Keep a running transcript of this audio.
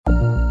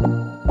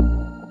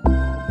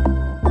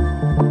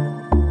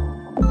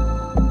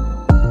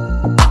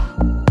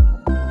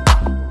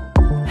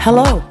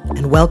Hello,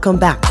 and welcome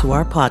back to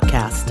our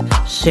podcast,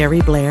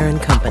 Sherry Blair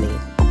and Company,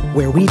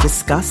 where we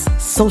discuss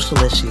social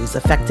issues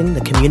affecting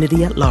the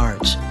community at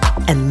large.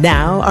 And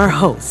now our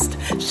host,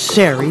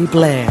 Sherry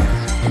Blair.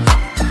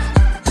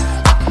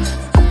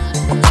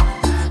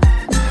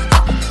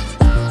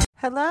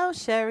 Hello,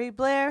 Sherry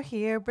Blair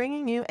here,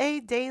 bringing you a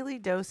daily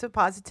dose of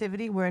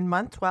positivity. We're in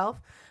month 12.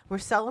 We're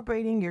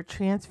celebrating your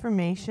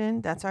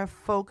transformation. That's our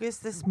focus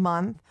this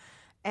month.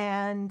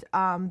 And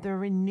the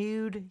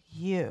renewed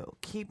you,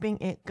 keeping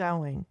it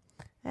going.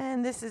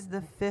 And this is the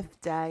 5th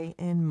day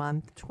in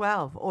month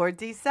 12, or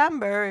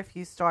December if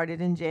you started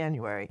in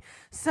January.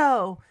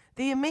 So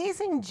the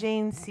amazing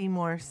Jane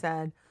Seymour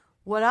said,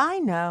 "What I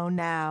know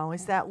now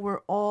is that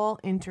we're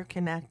all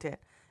interconnected."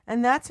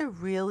 And that's a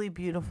really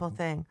beautiful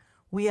thing.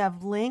 We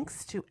have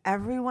links to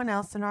everyone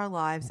else in our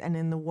lives and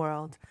in the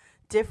world.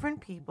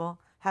 Different people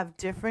have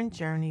different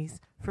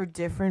journeys for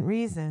different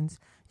reasons.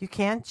 You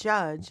can't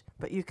judge,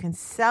 but you can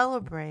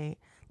celebrate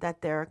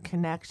that there are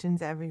connections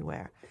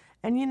everywhere.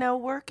 And, you know,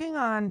 working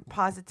on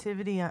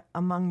positivity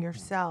among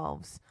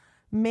yourselves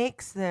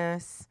makes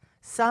this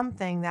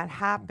something that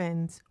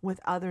happens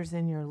with others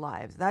in your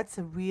lives. That's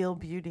the real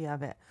beauty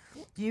of it.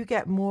 You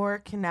get more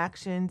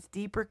connections,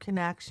 deeper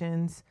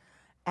connections,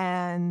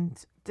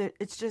 and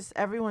it's just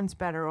everyone's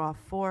better off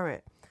for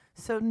it.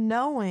 So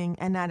knowing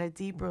and at a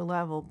deeper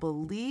level,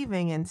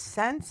 believing and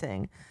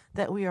sensing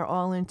that we are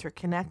all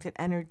interconnected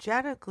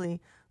energetically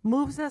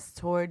moves us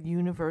toward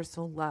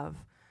universal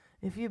love.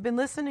 If you've been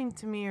listening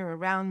to me or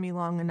around me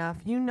long enough,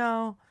 you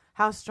know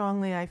how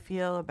strongly I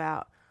feel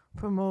about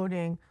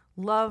promoting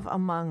love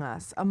among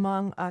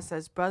us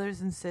as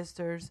brothers and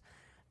sisters,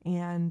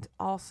 and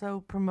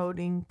also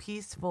promoting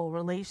peaceful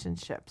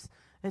relationships.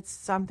 It's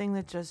something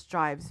that just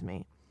drives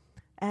me.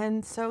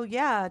 And so,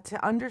 to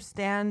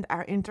understand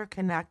our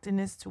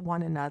interconnectedness to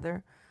one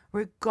another,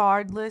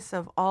 regardless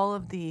of all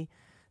of the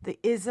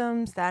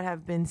isms that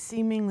have been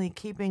seemingly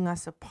keeping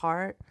us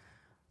apart,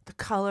 the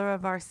color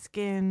of our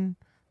skin,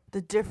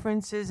 the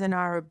differences in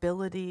our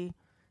ability,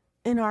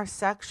 in our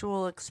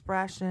sexual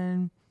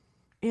expression,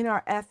 in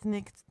our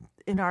ethnic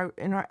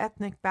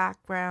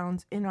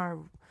backgrounds, in our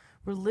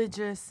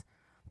religious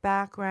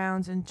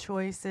backgrounds and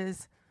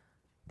choices.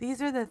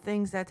 These are the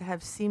things that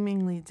have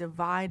seemingly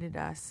divided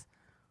us.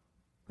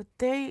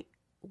 But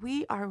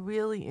we are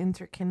really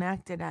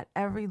interconnected at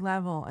every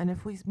level. And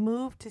if we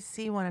move to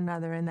see one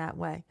another in that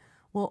way,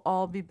 we'll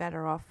all be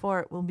better off for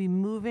it. We'll be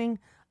moving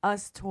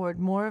us toward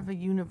more of a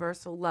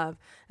universal love.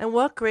 And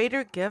what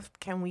greater gift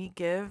can we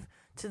give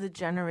to the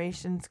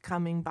generations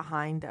coming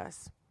behind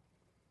us?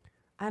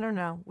 I don't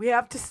know. We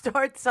have to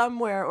start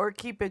somewhere or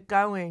keep it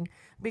going,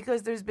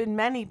 because there's been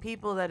many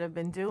people that have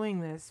been doing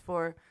this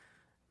for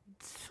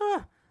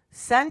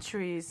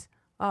centuries.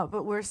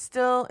 But we're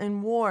still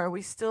in war.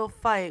 We still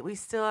fight. We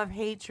still have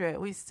hatred.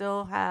 We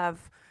still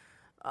have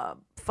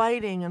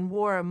fighting and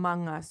war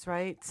among us,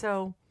 right?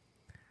 So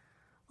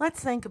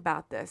let's think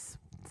about this.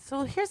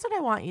 So here's what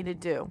I want you to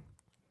do.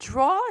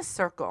 Draw a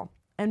circle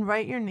and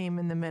write your name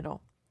in the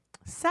middle.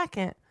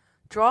 Second,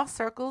 draw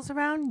circles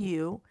around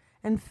you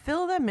and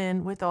fill them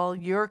in with all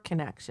your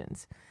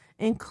connections.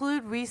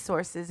 Include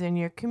resources in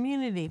your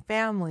community,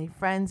 family,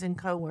 friends, and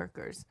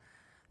coworkers.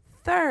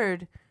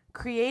 Third,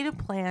 create a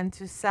plan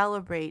to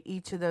celebrate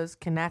each of those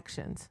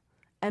connections.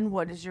 And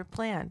what is your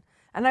plan?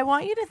 And I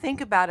want you to think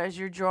about, as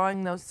you're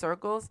drawing those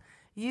circles,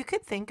 you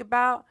could think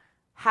about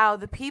how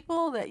the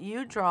people that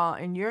you draw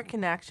in your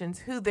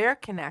connections, who they're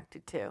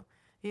connected to,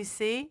 you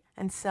see,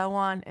 and so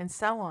on and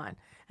so on.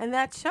 And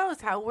that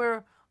shows how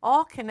we're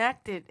all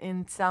connected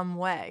in some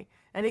way.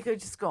 And it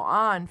could just go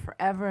on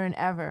forever and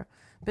ever.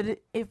 But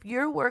if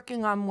you're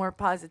working on more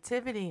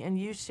positivity and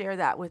you share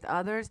that with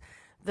others,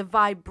 the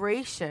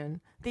vibration,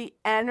 the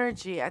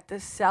energy at the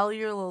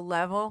cellular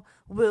level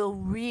will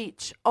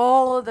reach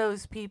all of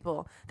those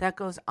people. That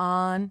goes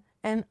on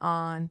and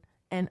on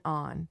and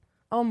on.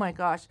 Oh my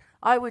gosh,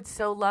 I would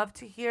so love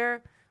to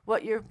hear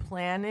what your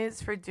plan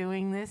is for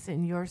doing this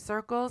in your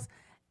circles,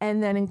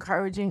 and then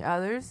encouraging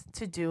others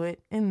to do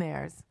it in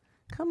theirs.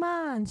 Come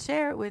on,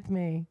 share it with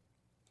me.